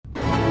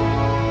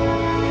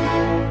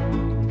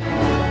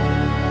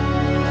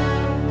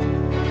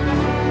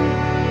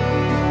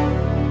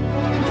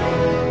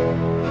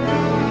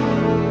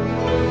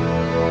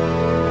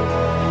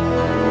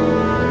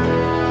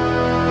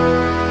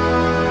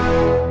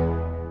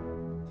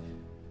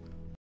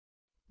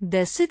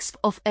the 6th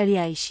of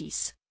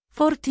Eleasis,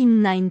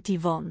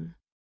 1491.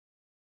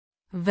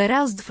 We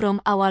roused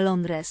from our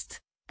long rest,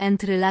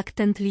 and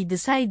reluctantly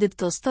decided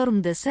to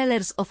storm the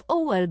cellars of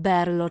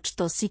Owlbear Lodge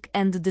to seek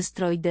and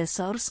destroy the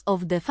source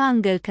of the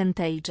fungal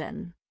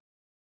contagion.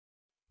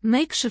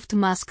 Makeshift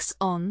masks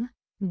on,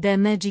 the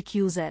magic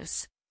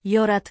users,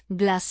 Yorat,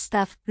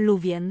 Glassstaff,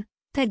 Luvien,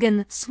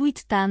 Tegen,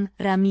 Sweet-Tan,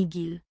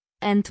 Ramigil,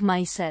 and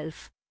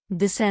myself,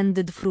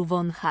 descended through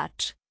Von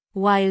Hatch,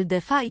 while the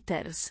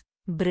fighters,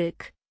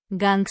 Brick,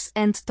 Gangs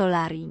and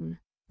Tolarin,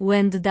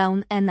 went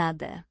down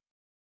another.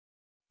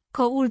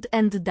 Cold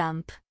and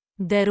damp,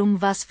 the room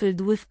was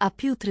filled with a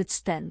putrid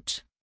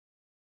stench.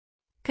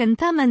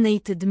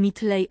 Contaminated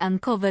meat lay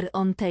uncovered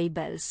on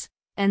tables,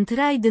 and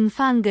ridden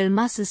fungal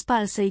masses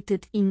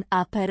pulsated in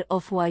a pair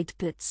of white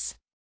pits.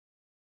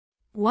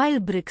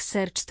 While Brick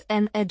searched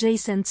an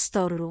adjacent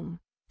storeroom,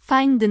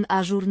 finding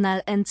a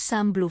journal and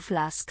some blue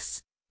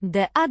flasks,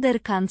 the other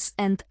cans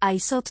and I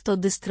sought to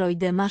destroy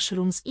the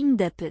mushrooms in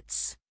the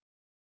pits.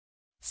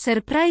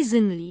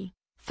 Surprisingly,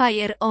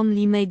 fire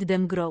only made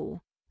them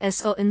grow,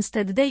 as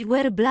instead they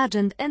were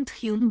bludgeoned and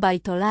hewn by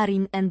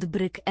Tolarin and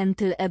Brick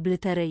until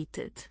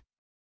obliterated.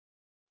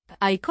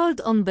 I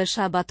called on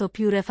Beshaba to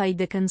purify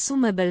the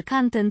consumable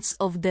contents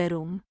of the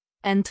room,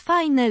 and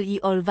finally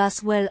all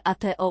was well at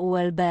the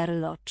Owlbear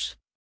Lodge.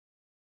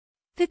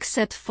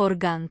 Except for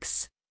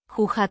Gangs,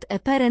 who had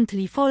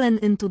apparently fallen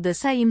into the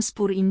same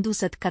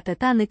spore-induced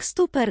catatonic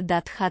stupor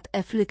that had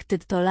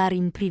afflicted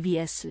Tolarin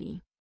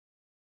previously.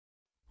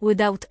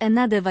 Without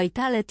another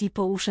vitality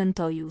potion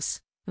to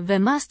use, we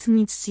must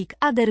needs seek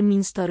other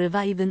means to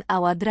revive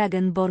our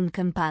dragon-born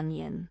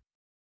companion.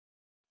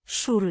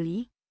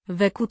 Surely,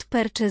 we could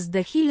purchase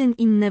the healing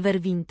in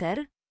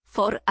Neverwinter,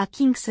 for a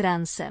king's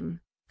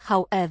ransom.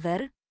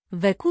 However,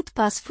 we could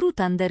pass through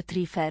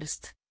Thundertree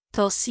first,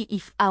 to see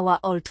if our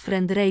old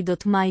friend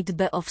Raidot might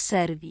be of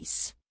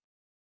service.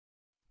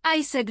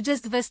 I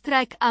suggest we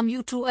strike a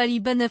mutually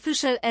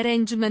beneficial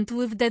arrangement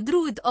with the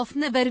Druid of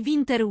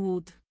Neverwinter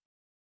Wood.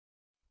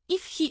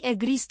 If he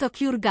agrees to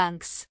cure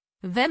Gangs,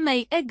 we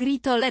may agree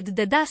to let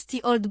the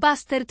dusty old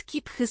bastard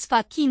keep his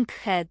fucking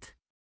head.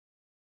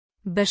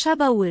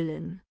 Beshaba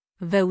willing,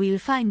 we will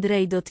find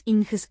Raidot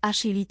in his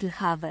ashy little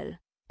hovel,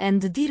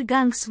 and dear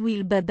Gangs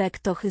will be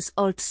back to his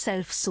old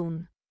self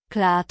soon.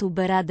 Klaatu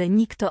berade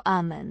nikto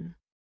amen.